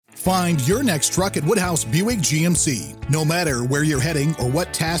Find your next truck at Woodhouse Buick GMC. No matter where you're heading or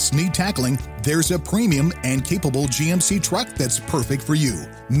what tasks need tackling, there's a premium and capable GMC truck that's perfect for you.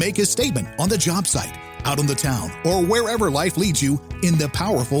 Make a statement on the job site, out on the town, or wherever life leads you in the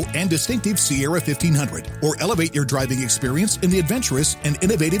powerful and distinctive Sierra 1500, or elevate your driving experience in the adventurous and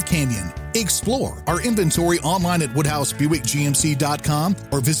innovative Canyon. Explore our inventory online at WoodhouseBuickGMC.com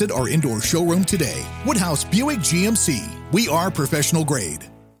or visit our indoor showroom today. Woodhouse Buick GMC. We are professional grade.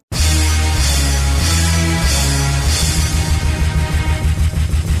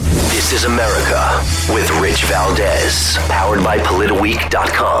 This is America with Rich Valdez, powered by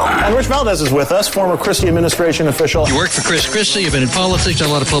PolitiWeek.com. And Rich Valdez is with us, former Christie administration official. You worked for Chris Christie, you've been in politics, done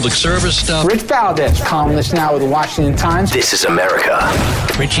a lot of public service stuff. Rich Valdez, columnist now with the Washington Times. This is America.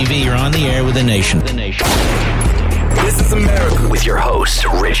 Richie V, you're on the air with the nation. This is America with your host,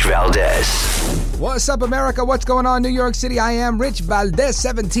 Rich Valdez. What's up, America? What's going on, New York City? I am Rich Valdez,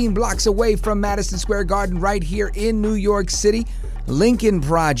 17 blocks away from Madison Square Garden, right here in New York City. Lincoln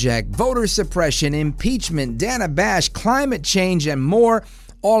Project, voter suppression, impeachment, Dana Bash, climate change, and more.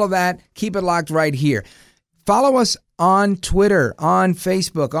 All of that. Keep it locked right here. Follow us on Twitter, on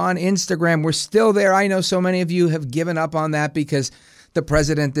Facebook, on Instagram. We're still there. I know so many of you have given up on that because the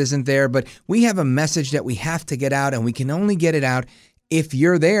president isn't there, but we have a message that we have to get out, and we can only get it out if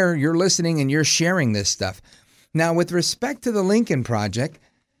you're there, you're listening, and you're sharing this stuff. Now, with respect to the Lincoln Project,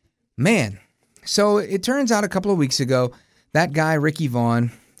 man, so it turns out a couple of weeks ago, that guy, Ricky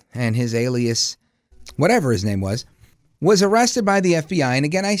Vaughn, and his alias, whatever his name was arrested by the FBI. And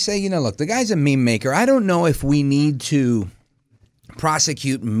again, I say, look, the guy's a meme maker. I don't know if we need to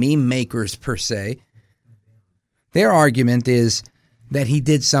prosecute meme makers per se. Their argument is that he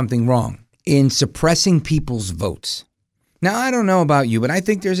did something wrong in suppressing people's votes. Now, I don't know about you, but I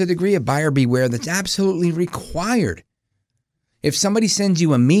think there's a degree of buyer beware that's absolutely required. If somebody sends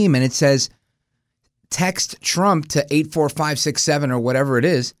you a meme and it says, text Trump to 84567 or whatever it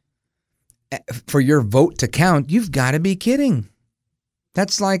is for your vote to count, you've got to be kidding.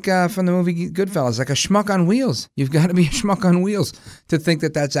 That's like from the movie Goodfellas, like a schmuck on wheels. You've got to be a schmuck on wheels to think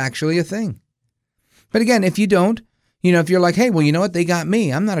that that's actually a thing. But again, if you don't, if you're like, hey, well, you know what? They got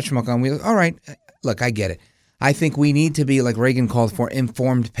me. I'm not a schmuck on wheels. All right. Look, I get it. I think we need to be, like Reagan called for,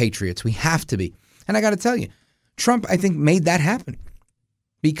 informed patriots. We have to be. And I got to tell you, Trump, I think, made that happen.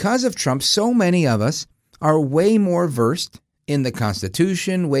 Because of Trump, so many of us are way more versed in the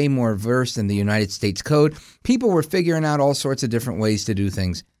Constitution, way more versed in the United States Code. People were figuring out all sorts of different ways to do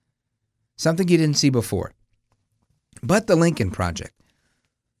things. Something you didn't see before. But the Lincoln Project.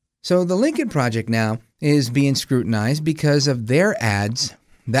 So the Lincoln Project now is being scrutinized because of their ads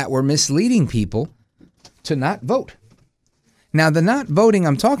that were misleading people to not vote. Now, the not voting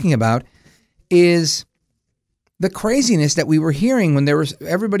I'm talking about is the craziness that we were hearing when there was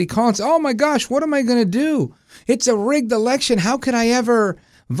everybody calling, oh my gosh, what am I going to do? It's a rigged election. How could I ever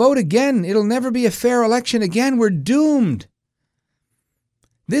vote again? It'll never be a fair election again. We're doomed.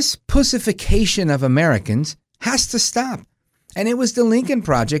 This pussification of Americans has to stop. And it was the Lincoln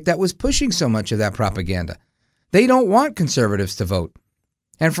Project that was pushing so much of that propaganda. They don't want conservatives to vote.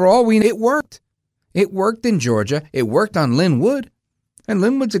 And for all we know, it worked. It worked in Georgia. It worked on Lin Wood. And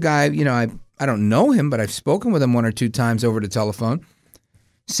Lin Wood's a guy, I don't know him, but I've spoken with him one or two times over the telephone.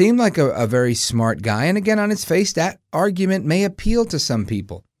 Seemed like a very smart guy. And again, on its face, that argument may appeal to some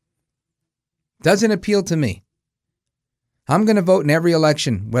people. Doesn't appeal to me. I'm going to vote in every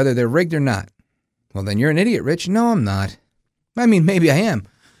election, whether they're rigged or not. Well, then you're an idiot, Rich. No, I'm not. I mean, maybe I am,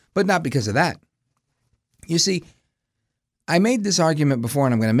 but not because of that. You see, I made this argument before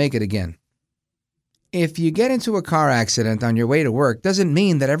and I'm going to make it again. If you get into a car accident on your way to work, doesn't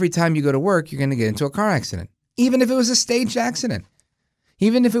mean that every time you go to work, you're going to get into a car accident. Even if it was a staged accident.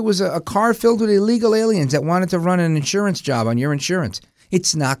 Even if it was a car filled with illegal aliens that wanted to run an insurance job on your insurance.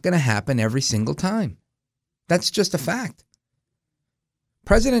 It's not going to happen every single time. That's just a fact.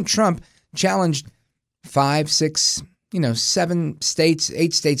 President Trump challenged 5, 6, 7 states,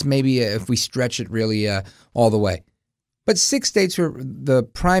 8 states maybe if we stretch it really all the way. But 6 states were the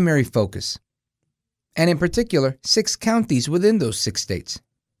primary focus. And in particular, 6 counties within those 6 states.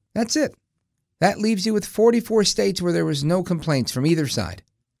 That's it. That leaves you with 44 states where there was no complaints from either side.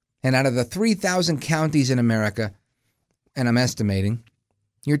 And out of the 3,000 counties in America, and I'm estimating,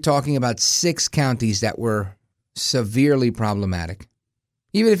 you're talking about 6 counties that were severely problematic.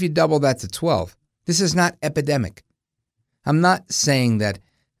 Even if you double that to 12, this is not epidemic. I'm not saying that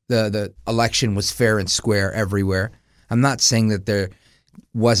the election was fair and square everywhere. I'm not saying that there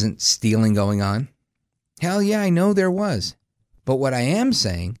wasn't stealing going on. Hell yeah, I know there was. But what I am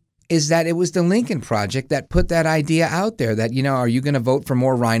saying is that it was the Lincoln Project that put that idea out there that, are you going to vote for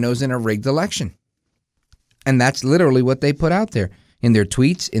more rhinos in a rigged election? And that's literally what they put out there in their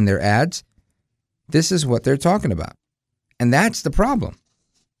tweets, in their ads. This is what they're talking about. And that's the problem.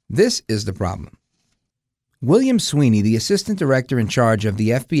 This is the problem. William Sweeney, the assistant director in charge of the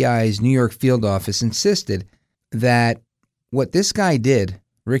FBI's New York field office, insisted that what this guy did,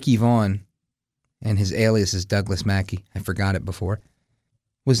 Ricky Vaughn, and his alias is Douglas Mackey, I forgot it before,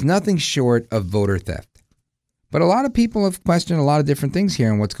 was nothing short of voter theft. But a lot of people have questioned a lot of different things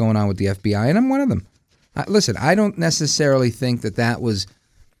here and what's going on with the FBI, and I'm one of them. Listen, I don't necessarily think that was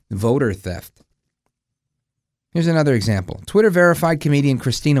voter theft. Here's another example. Twitter-verified comedian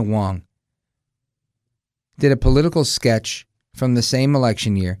Christina Wong did a political sketch from the same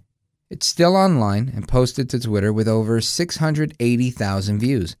election year. It's still online and posted to Twitter with over 680,000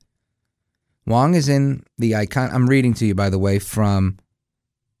 views. Wong is in the icon. I'm reading to you, by the way, from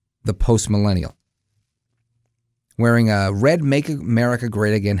the Post-Millennial, wearing a red Make America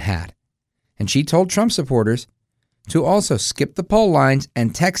Great Again hat. And she told Trump supporters to also skip the poll lines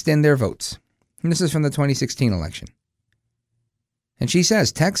and text in their votes. And this is from the 2016 election. And she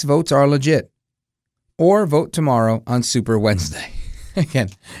says, text votes are legit. Or vote tomorrow on Super Wednesday. Again,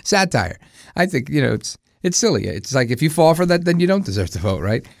 satire. I think, it's silly. It's like if you fall for that, then you don't deserve to vote,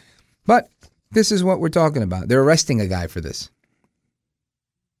 right? But this is what we're talking about. They're arresting a guy for this.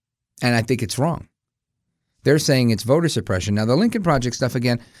 And I think it's wrong. They're saying it's voter suppression. Now, the Lincoln Project stuff,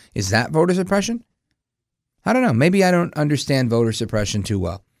 again, is that voter suppression? I don't know. Maybe I don't understand voter suppression too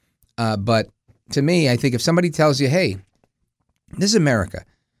well. But to me, I think if somebody tells you, hey, this is America.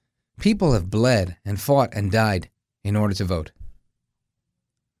 People have bled and fought and died in order to vote.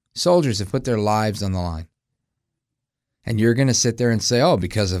 Soldiers have put their lives on the line. And you're going to sit there and say, oh,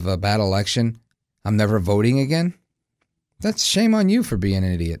 because of a bad election, I'm never voting again? That's shame on you for being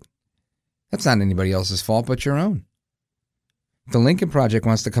an idiot. That's not anybody else's fault but your own. The Lincoln Project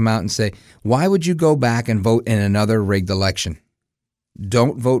wants to come out and say, why would you go back and vote in another rigged election?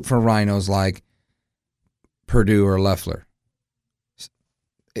 Don't vote for rhinos like Perdue or Loeffler.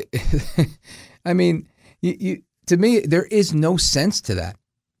 I mean, to me, there is no sense to that.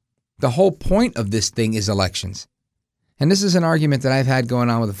 The whole point of this thing is elections. And this is an argument that I've had going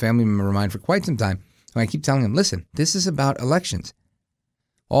on with a family member of mine for quite some time. And I keep telling him, listen, this is about elections.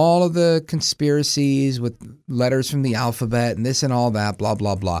 All of the conspiracies with letters from the alphabet and this and all that, blah,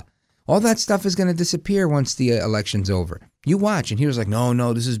 blah, blah. All that stuff is going to disappear once the election's over. You watch. And he was like,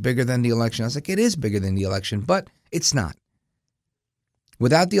 no, this is bigger than the election. I was like, it is bigger than the election, but it's not.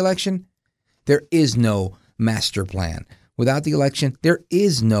 Without the election, there is no master plan. Without the election, there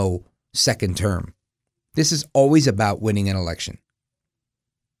is no second term. This is always about winning an election.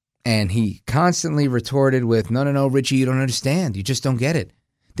 And he constantly retorted with, no, Richie, you don't understand. You just don't get it.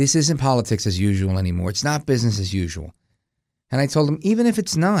 This isn't politics as usual anymore. It's not business as usual. And I told him, even if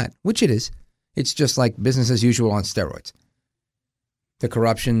it's not, which it is, it's just like business as usual on steroids. The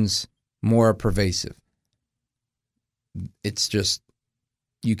corruption's more pervasive. It's just,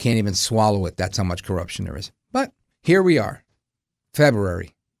 you can't even swallow it. That's how much corruption there is. But here we are,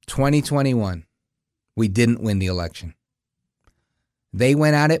 February 2021. We didn't win the election. They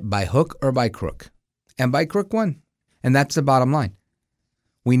went at it by hook or by crook. And by crook won. And that's the bottom line.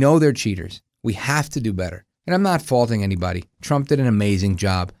 We know they're cheaters. We have to do better. And I'm not faulting anybody. Trump did an amazing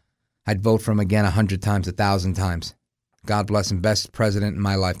job. I'd vote for him again 100 times, 1,000 times. God bless him. Best president in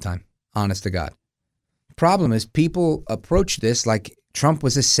my lifetime. Honest to God. Problem is, people approach this like Trump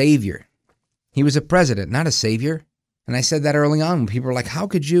was a savior. He was a president, not a savior. And I said that early on when people were like, how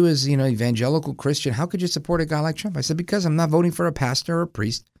could you as, evangelical Christian, how could you support a guy like Trump? I said, because I'm not voting for a pastor or a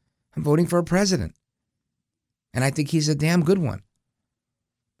priest. I'm voting for a president. And I think he's a damn good one.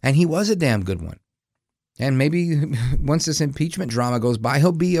 And he was a damn good one. And maybe once this impeachment drama goes by,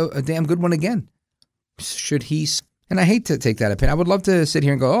 he'll be a damn good one again. Should he? And I hate to take that opinion. I would love to sit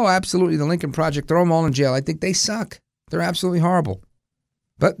here and go, oh, absolutely, the Lincoln Project, throw them all in jail. I think they suck. They're absolutely horrible.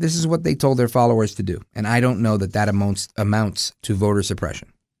 But this is what they told their followers to do. And I don't know that amounts to voter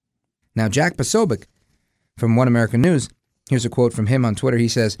suppression. Now, Jack Posobiec from One American News, here's a quote from him on Twitter. He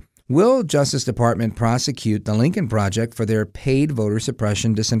says, will Justice Department prosecute the Lincoln Project for their paid voter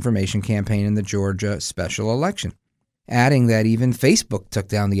suppression disinformation campaign in the Georgia special election? Adding that even Facebook took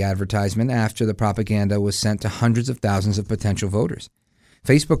down the advertisement after the propaganda was sent to hundreds of thousands of potential voters.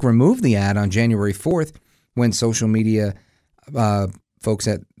 Facebook removed the ad on January 4th when social media folks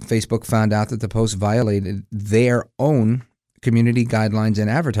at Facebook found out that the post violated their own community guidelines and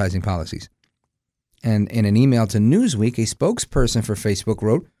advertising policies. And in an email to Newsweek, a spokesperson for Facebook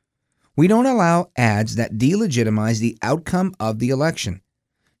wrote, we don't allow ads that delegitimize the outcome of the election.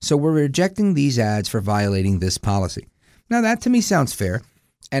 So we're rejecting these ads for violating this policy. Now, that to me sounds fair.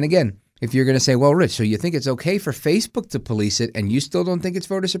 And again, if you're going to say, well, Rich, so you think it's okay for Facebook to police it and you still don't think it's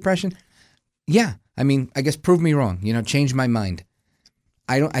voter suppression? Yeah. I mean, I guess prove me wrong. Change my mind.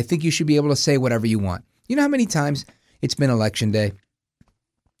 I think you should be able to say whatever you want. You know how many times it's been election day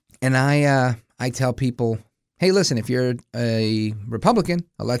and I tell people, hey, listen, if you're a Republican,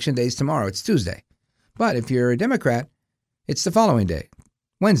 election day is tomorrow. It's Tuesday. But if you're a Democrat, it's the following day,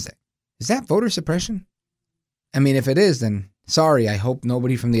 Wednesday. Is that voter suppression? I mean, if it is, then sorry, I hope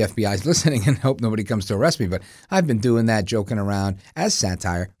nobody from the FBI is listening and hope nobody comes to arrest me. But I've been doing that, joking around as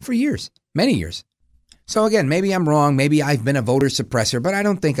satire for years, many years. So again, maybe I'm wrong. Maybe I've been a voter suppressor, but I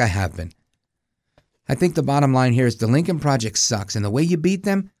don't think I have been. I think the bottom line here is the Lincoln Project sucks. And the way you beat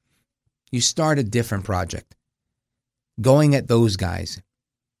them, you start a different project. Going at those guys,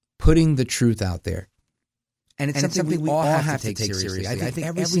 putting the truth out there. And it's something we all have to take seriously. I think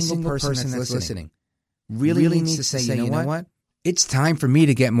every single person that's listening really needs to say, you know what? It's time for me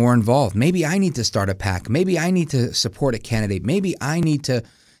to get more involved. Maybe I need to start a PAC. Maybe I need to support a candidate. Maybe I need to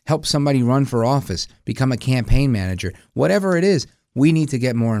help somebody run for office, become a campaign manager. Whatever it is, we need to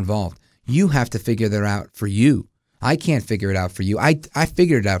get more involved. You have to figure that out for you. I can't figure it out for you. I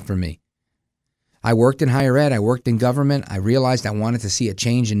figured it out for me. I worked in higher ed. I worked in government. I realized I wanted to see a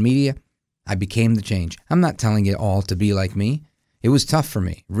change in media. I became the change. I'm not telling it all to be like me. It was tough for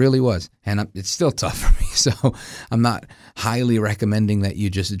me. It really was. And it's still tough for me. So I'm not highly recommending that you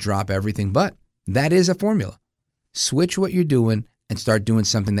just drop everything. But that is a formula. Switch what you're doing and start doing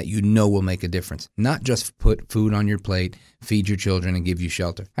something that you know will make a difference. Not just put food on your plate, feed your children, and give you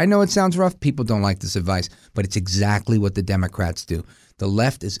shelter. I know it sounds rough. People don't like this advice. But it's exactly what the Democrats do. The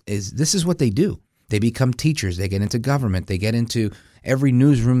left is this is what they do. They become teachers. They get into government. They get into every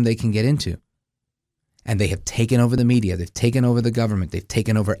newsroom they can get into. And they have taken over the media. They've taken over the government. They've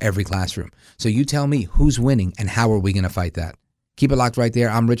taken over every classroom. So you tell me who's winning and how are we going to fight that? Keep it locked right there.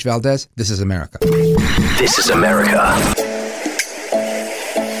 I'm Rich Valdez. This is America. This is America.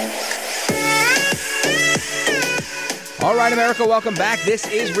 All right, America, welcome back. This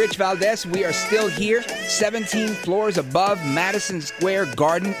is Rich Valdez. We are still here, 17 floors above Madison Square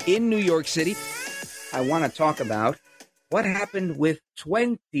Garden in New York City. I want to talk about what happened with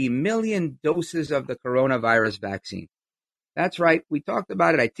 20 million doses of the coronavirus vaccine. That's right. We talked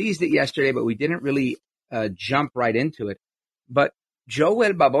about it. I teased it yesterday, but we didn't really jump right into it. But Joe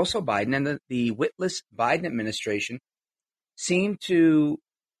El Baboso Biden and the witless Biden administration seem to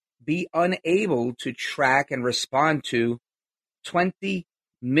be unable to track and respond to 20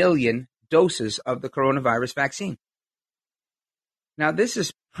 million doses of the coronavirus vaccine. Now, this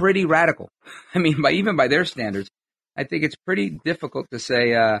is pretty radical. I mean, even by their standards, I think it's pretty difficult to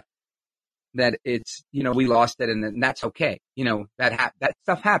say that it's, we lost it and that's okay. That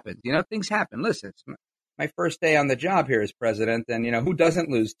stuff happens. Things happen. Listen, it's my first day on the job here as president, and, who doesn't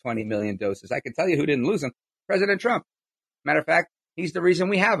lose 20 million doses? I can tell you who didn't lose them. President Trump. Matter of fact, he's the reason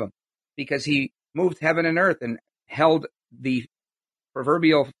we have him, because he moved heaven and earth and held the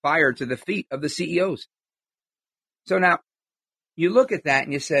proverbial fire to the feet of the CEOs. So now you look at that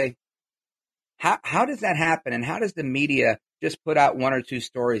and you say, how does that happen? And how does the media just put out one or two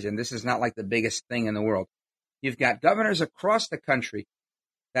stories? And this is not like the biggest thing in the world. You've got governors across the country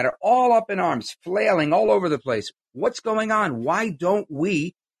that are all up in arms, flailing all over the place. What's going on? Why don't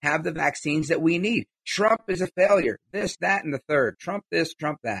we have the vaccines that we need? Trump is a failure. This, that, and the third. Trump this,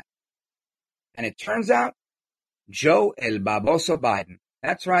 Trump that. And it turns out Joe El Baboso Biden.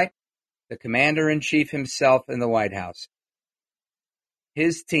 That's right. The commander-in-chief himself in the White House.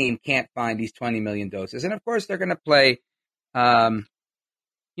 His team can't find these 20 million doses. And of course, they're going to play, the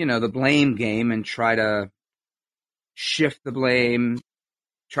blame game and try to shift the blame,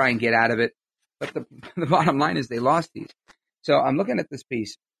 try and get out of it. But the bottom line is they lost these. So I'm looking at this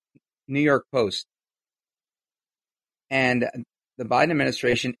piece, New York Post. And the Biden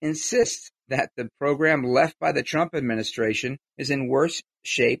administration insists that the program left by the Trump administration is in worse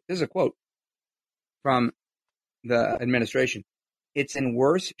shape. This is a quote from the administration. It's in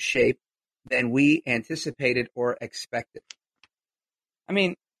worse shape than we anticipated or expected. I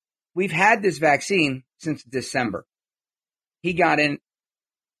mean, we've had this vaccine since December. He got in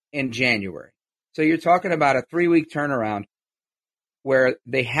January. So you're talking about a 3-week turnaround where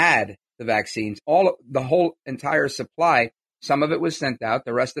they had the vaccines, the whole entire supply. Some of it was sent out.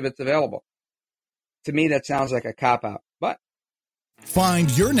 The rest of it's available. To me, that sounds like a cop-out. But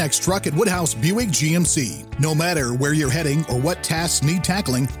find your next truck at Woodhouse Buick GMC. No matter where you're heading or what tasks need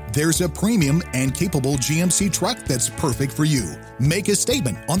tackling, there's a premium and capable GMC truck that's perfect for you. Make a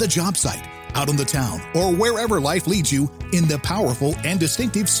statement on the job site. out on the town, or wherever life leads you in the powerful and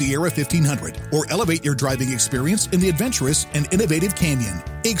distinctive Sierra 1500, or elevate your driving experience in the adventurous and innovative Canyon.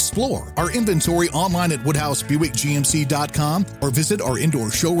 Explore our inventory online at WoodhouseBuickGMC.com or visit our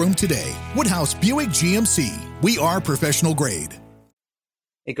indoor showroom today. Woodhouse Buick GMC. We are professional grade.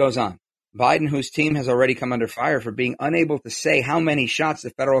 It goes on. Biden, whose team has already come under fire for being unable to say how many shots the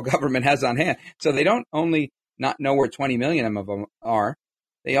federal government has on hand. So they don't only not know where 20 million of them are,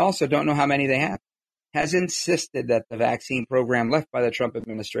 they also don't know how many they have, has insisted that the vaccine program left by the Trump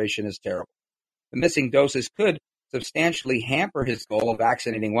administration is terrible. The missing doses could substantially hamper his goal of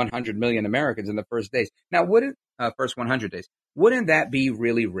vaccinating 100 million Americans in the first days. Now, first 100 days, wouldn't that be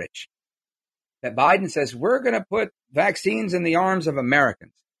really rich? That Biden says, we're going to put vaccines in the arms of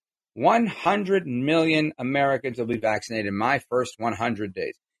Americans. 100 million Americans will be vaccinated in my first 100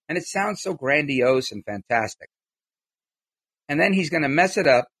 days. And it sounds so grandiose and fantastic. And then he's going to mess it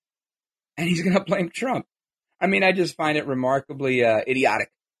up and he's going to blame Trump. I mean, I just find it remarkably idiotic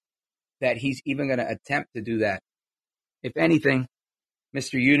that he's even going to attempt to do that. If anything,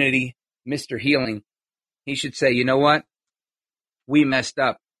 Mr. Unity, Mr. Healing, he should say, you know what? We messed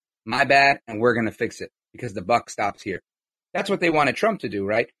up. My bad. And we're going to fix it because the buck stops here. That's what they wanted Trump to do,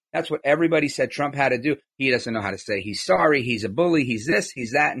 right? That's what everybody said Trump had to do. He doesn't know how to say he's sorry, he's a bully, he's this,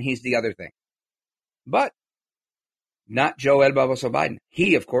 he's that, and he's the other thing. But not Joe El Barbosa Biden.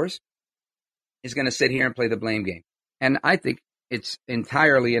 He, of course, is going to sit here and play the blame game. And I think it's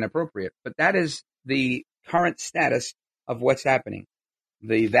entirely inappropriate. But that is the current status of what's happening.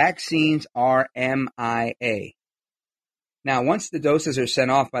 The vaccines are MIA. Now, once the doses are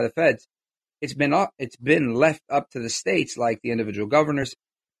sent off by the feds, it's been left up to the states, like the individual governors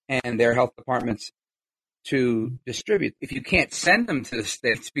and their health departments, to distribute. If you can't send them to the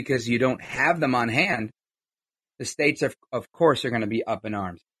states because you don't have them on hand, the states, of course, are going to be up in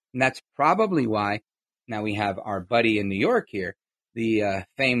arms. And that's probably why now we have our buddy in New York here, the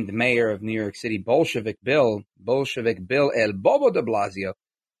famed mayor of New York City, Bolshevik Bill El Bobo de Blasio.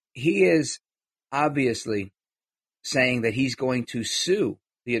 He is obviously saying that he's going to sue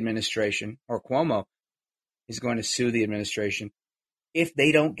the administration, or Cuomo is going to sue the administration if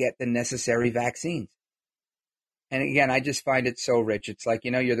they don't get the necessary vaccines. And again, I just find it so rich. It's like,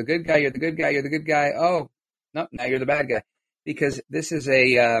 you're the good guy, you're the good guy, you're the good guy. Oh, no, now you're the bad guy. Because this is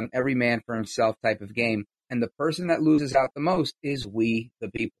a every man for himself type of game. And the person that loses out the most is we, the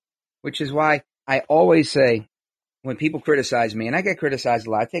people. Which is why I always say, when people criticize me, and I get criticized a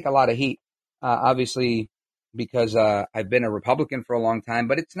lot, I take a lot of heat, obviously, because I've been a Republican for a long time,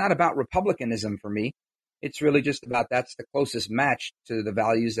 but it's not about Republicanism for me. It's really just about that's the closest match to the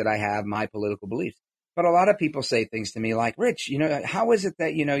values that I have, my political beliefs. But a lot of people say things to me like, Rich, how is it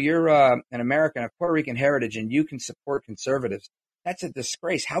that, you're an American of Puerto Rican heritage and you can support conservatives? That's a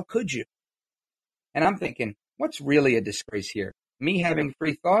disgrace. How could you? And I'm thinking, what's really a disgrace here? Me having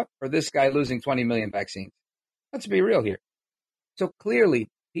free thought or this guy losing 20 million vaccines? Let's be real here. So clearly,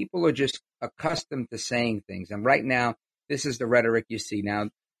 people are just accustomed to saying things. And right now, this is the rhetoric you see. Now,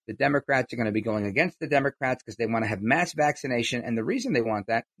 the Democrats are going to be going against the Democrats because they want to have mass vaccination. And the reason they want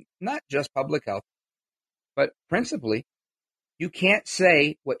that, not just public health, but principally, you can't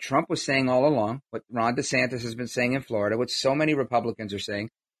say what Trump was saying all along, what Ron DeSantis has been saying in Florida, what so many Republicans are saying.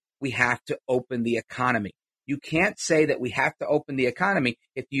 We have to open the economy. You can't say that we have to open the economy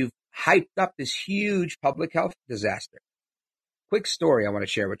if you've hyped up this huge public health disaster. Quick story I want to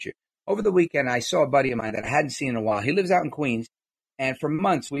share with you. Over the weekend, I saw a buddy of mine that I hadn't seen in a while. He lives out in Queens. And for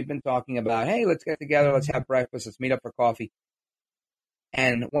months, we've been talking about, hey, let's get together. Let's have breakfast. Let's meet up for coffee.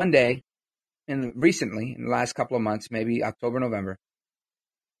 And one day, recently, in the last couple of months, maybe October, November,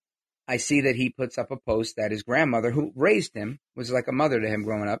 I see that he puts up a post that his grandmother, who raised him, was like a mother to him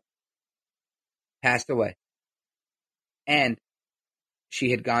growing up, passed away. And she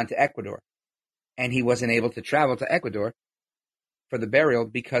had gone to Ecuador. And he wasn't able to travel to Ecuador for the burial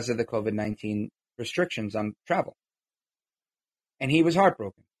because of the COVID-19 restrictions on travel. And he was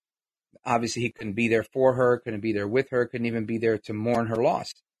heartbroken. Obviously, he couldn't be there for her, couldn't be there with her, couldn't even be there to mourn her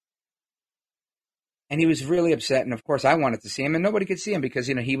loss. And he was really upset. And of course, I wanted to see him, and nobody could see him because,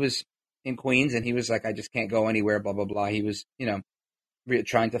 he was in Queens and he was like, I just can't go anywhere, blah, blah, blah. He was,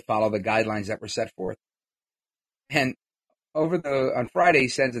 trying to follow the guidelines that were set forth. And on Friday, he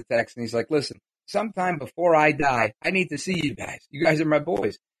sends a text and he's like, listen, sometime before I die, I need to see you guys. You guys are my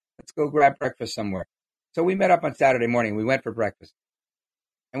boys. Let's go grab breakfast somewhere. So we met up on Saturday morning. We went for breakfast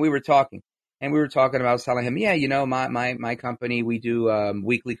and we were talking. And we were talking about telling him, my company, we do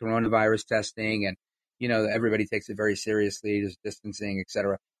weekly coronavirus testing and, everybody takes it very seriously. There's distancing, et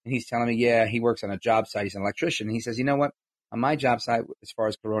cetera. And he's telling me, he works on a job site. He's an electrician. And he says, you know what? On my job site, as far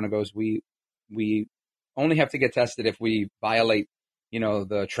as corona goes, we we only have to get tested if we violate,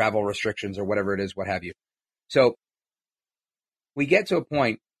 the travel restrictions or whatever it is, what have you. So we get to a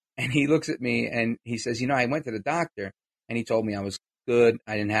point, and he looks at me and he says, I went to the doctor and he told me I was good.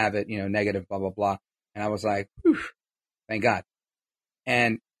 I didn't have it, negative, blah, blah, blah. And I was like, whew, thank God.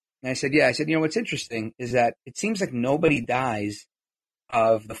 And I said, yeah. I said, what's interesting is that it seems like nobody dies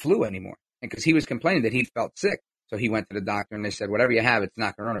of the flu anymore. And because he was complaining that he felt sick. So he went to the doctor and they said, whatever you have, it's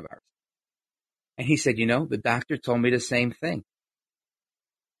not coronavirus. And he said, the doctor told me the same thing.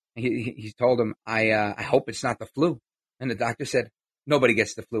 He told him, I hope it's not the flu. And the doctor said, nobody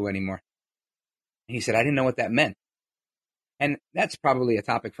gets the flu anymore. And he said, I didn't know what that meant. And that's probably a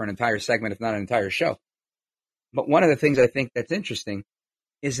topic for an entire segment, if not an entire show. But one of the things I think that's interesting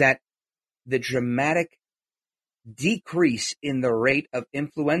is that the dramatic decrease in the rate of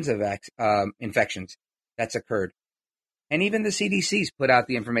influenza infections that's occurred. And even the CDC's put out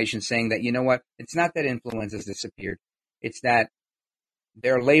the information saying that, it's not that influenza's disappeared. It's that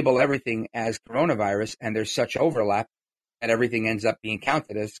they'll label everything as coronavirus, and there's such overlap that everything ends up being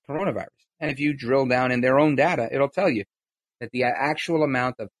counted as coronavirus. And if you drill down in their own data, it'll tell you that the actual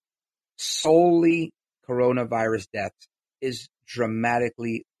amount of solely coronavirus deaths is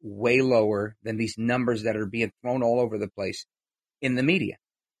dramatically way lower than these numbers that are being thrown all over the place in the media.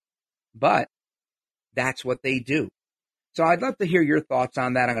 But that's what they do. So I'd love to hear your thoughts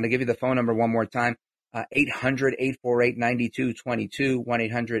on that. I'm going to give you the phone number one more time, 800-848-9222,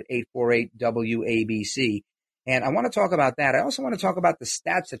 1-800-848-WABC. And I want to talk about that. I also want to talk about the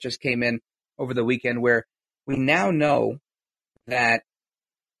stats that just came in over the weekend, where we now know that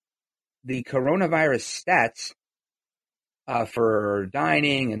the coronavirus stats for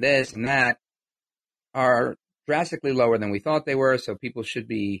dining and this and that are drastically lower than we thought they were, so people should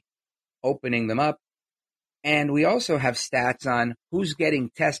be opening them up. And we also have stats on who's getting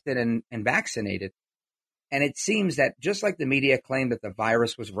tested and vaccinated. And it seems that just like the media claimed that the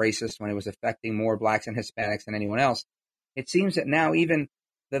virus was racist when it was affecting more blacks and Hispanics than anyone else, it seems that now even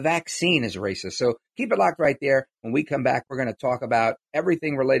the vaccine is racist. So keep it locked right there. When we come back, we're going to talk about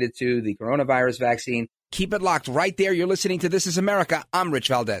everything related to the coronavirus vaccine. Keep it locked right there. You're listening to This is America. I'm Rich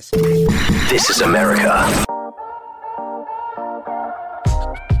Valdez. This is America.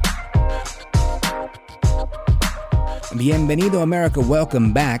 Bienvenido, America.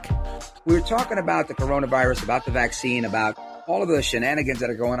 Welcome back. We were talking about the coronavirus, about the vaccine, about all of the shenanigans that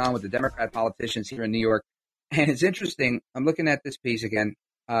are going on with the Democrat politicians here in New York. And it's interesting. I'm looking at this piece again,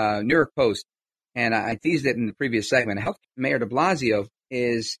 New York Post, and I teased it in the previous segment. Mayor de Blasio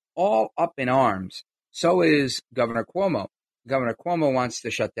is all up in arms. So is Governor Cuomo. Governor Cuomo wants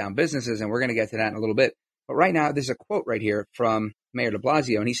to shut down businesses, and we're going to get to that in a little bit. But right now, there's a quote right here from Mayor de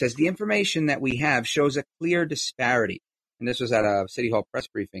Blasio, and he says, the information that we have shows a clear disparity. And this was at a City Hall press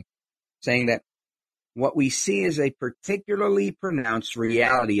briefing, saying that what we see is a particularly pronounced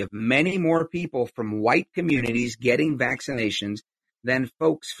reality of many more people from white communities getting vaccinations than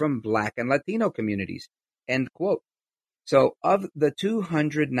folks from Black and Latino communities, end quote. So of the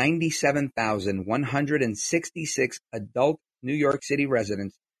 297,166 adult New York City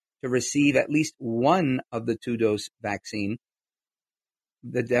residents to receive at least one of the two-dose vaccine,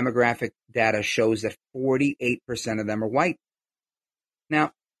 the demographic data shows that 48% of them are white.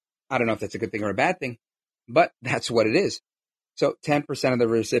 Now, I don't know if that's a good thing or a bad thing, but that's what it is. So 10% of the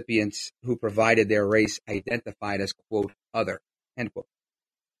recipients who provided their race identified as, quote, other, end quote.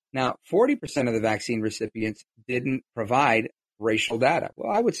 Now, 40% of the vaccine recipients didn't provide racial data.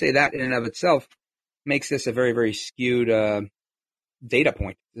 Well, I would say that in and of itself makes this a very, very skewed data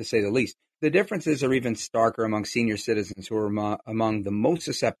point, to say the least. The differences are even starker among senior citizens who are among the most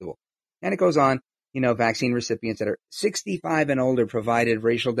susceptible. And it goes on, vaccine recipients that are 65 and older provided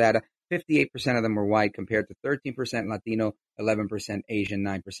racial data. 58% of them were white compared to 13% Latino, 11% Asian,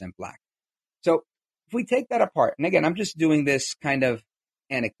 9% Black. So if we take that apart, and again, I'm just doing this kind of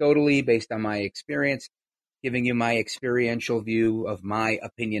anecdotally based on my experience, giving you my experiential view of my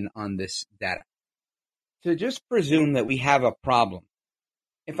opinion on this data. To just presume that we have a problem.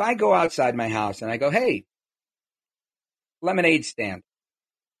 If I go outside my house and I go, hey, lemonade stand,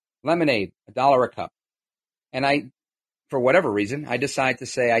 lemonade, $1 a cup. And I, for whatever reason, I decide to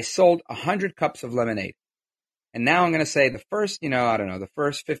say I sold 100 cups of lemonade. And now I'm going to say the first, the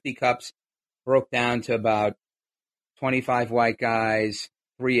first 50 cups broke down to about 25 white guys,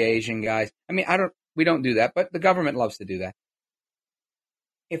 3 Asian guys. I mean, we don't do that, but the government loves to do that.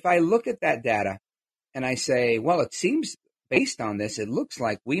 If I look at that data and I say, well, it seems based on this, it looks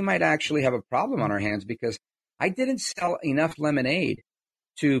like we might actually have a problem on our hands because I didn't sell enough lemonade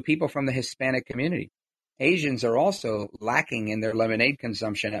to people from the Hispanic community. Asians are also lacking in their lemonade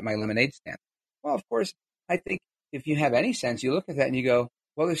consumption at my lemonade stand. Well, of course, I think if you have any sense, you look at that and you go,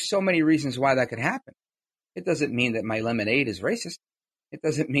 well, there's so many reasons why that could happen. It doesn't mean that my lemonade is racist. It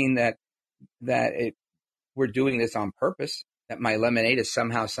doesn't mean that we're doing this on purpose, that my lemonade is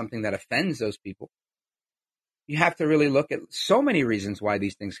somehow something that offends those people. You have to really look at so many reasons why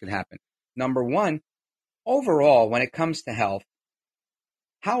these things could happen. Number one, overall, when it comes to health,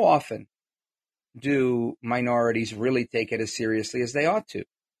 how often do minorities really take it as seriously as they ought to?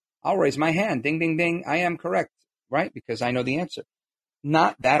 I'll raise my hand. Ding, ding, ding. I am correct, right? Because I know the answer.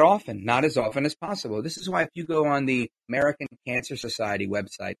 Not that often, not as often as possible. This is why if you go on the American Cancer Society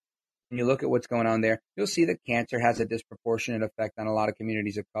website and you look at what's going on there, you'll see that cancer has a disproportionate effect on a lot of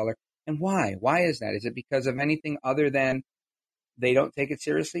communities of color. And why? Why is that? Is it because of anything other than they don't take it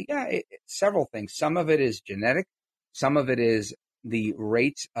seriously? Yeah, several things. Some of it is genetic. Some of it is the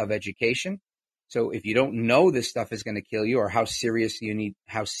rates of education. So if you don't know this stuff is going to kill you or how seriously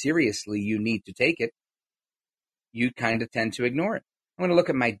you need to take it, you kind of tend to ignore it. I'm going to look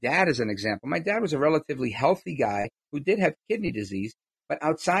at my dad as an example. My dad was a relatively healthy guy who did have kidney disease, but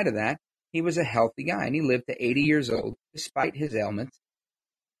outside of that, he was a healthy guy, and he lived to 80 years old despite his ailments.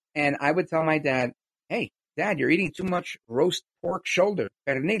 And I would tell my dad, hey, Dad, you're eating too much roast pork shoulder,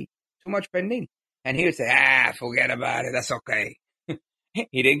 pernil, too much pernil. And he would say, forget about it. That's okay.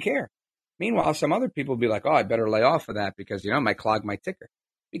 He didn't care. Meanwhile, some other people would be like, oh, I better lay off of that because, it might clog my ticker.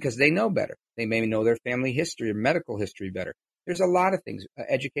 Because they know better. They may know their family history or medical history better. There's a lot of things.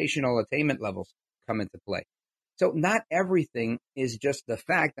 Educational attainment levels come into play. So not everything is just the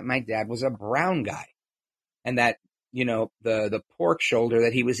fact that my dad was a brown guy and that, the pork shoulder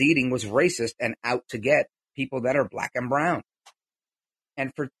that he was eating was racist and out to get people that are black and brown.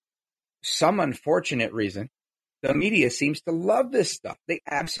 And for some unfortunate reason, the media seems to love this stuff. They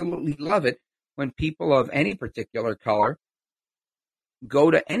absolutely love it when people of any particular color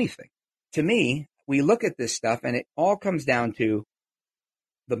go to anything. To me, we look at this stuff and it all comes down to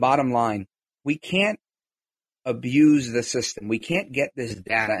the bottom line. We can't abuse the system. We can't get this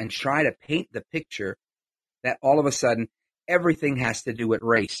data and try to paint the picture that all of a sudden everything has to do with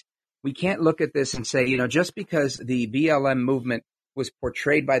race. We can't look at this and say, just because the BLM movement was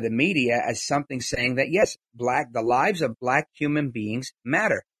portrayed by the media as something saying that, yes, the lives of black human beings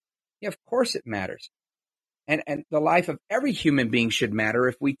matter. Yeah, of course it matters. And the life of every human being should matter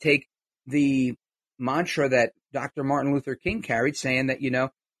if we take the mantra that Dr. Martin Luther King carried, saying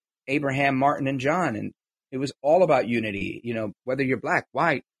that, Abraham, Martin, and John, and it was all about unity, whether you're black,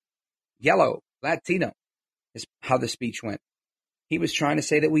 white, yellow, Latino, is how the speech went. He was trying to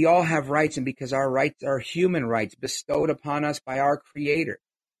say that we all have rights, and because our rights are human rights bestowed upon us by our Creator,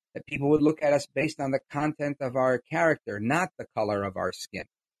 that people would look at us based on the content of our character, not the color of our skin.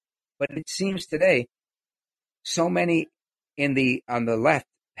 But it seems today, so many on the left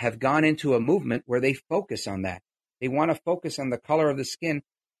have gone into a movement where they focus on that. They want to focus on the color of the skin,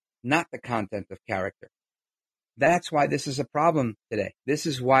 not the content of character. That's why this is a problem today. This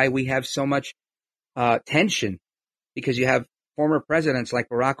is why we have so much tension, because you have former presidents like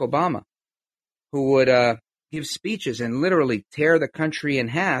Barack Obama who would give speeches and literally tear the country in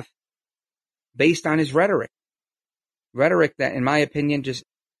half based on his rhetoric. Rhetoric that, in my opinion, just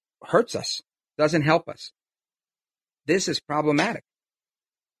hurts us, doesn't help us. This is problematic,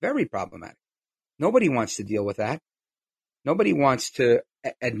 very problematic. Nobody wants to deal with that. Nobody wants to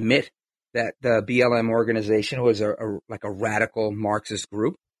admit that the BLM organization was like a radical Marxist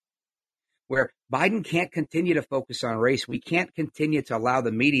group, where Biden can't continue to focus on race. We can't continue to allow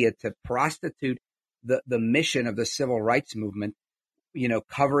the media to prostitute the mission of the civil rights movement,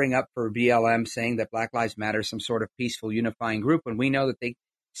 covering up for BLM, saying that Black Lives Matter is some sort of peaceful unifying group. And we know that they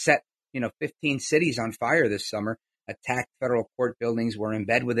set, 15 cities on fire this summer, attacked federal court buildings, were in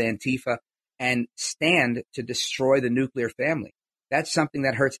bed with Antifa, and stand to destroy the nuclear family. That's something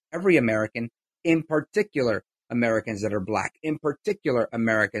that hurts every American, in particular Americans that are black, in particular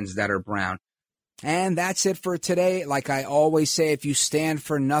Americans that are brown. And that's it for today. Like I always say, if you stand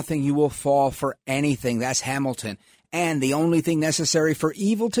for nothing, you will fall for anything. That's Hamilton. And the only thing necessary for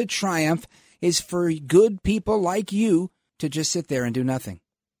evil to triumph is for good people like you to just sit there and do nothing.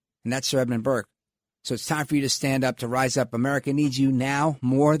 And that's Sir Edmund Burke. So it's time for you to stand up, to rise up. America needs you now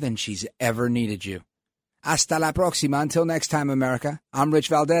more than she's ever needed you. Hasta la próxima. Until next time, America. I'm Rich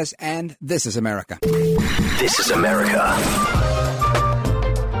Valdez, and this is America. This is America.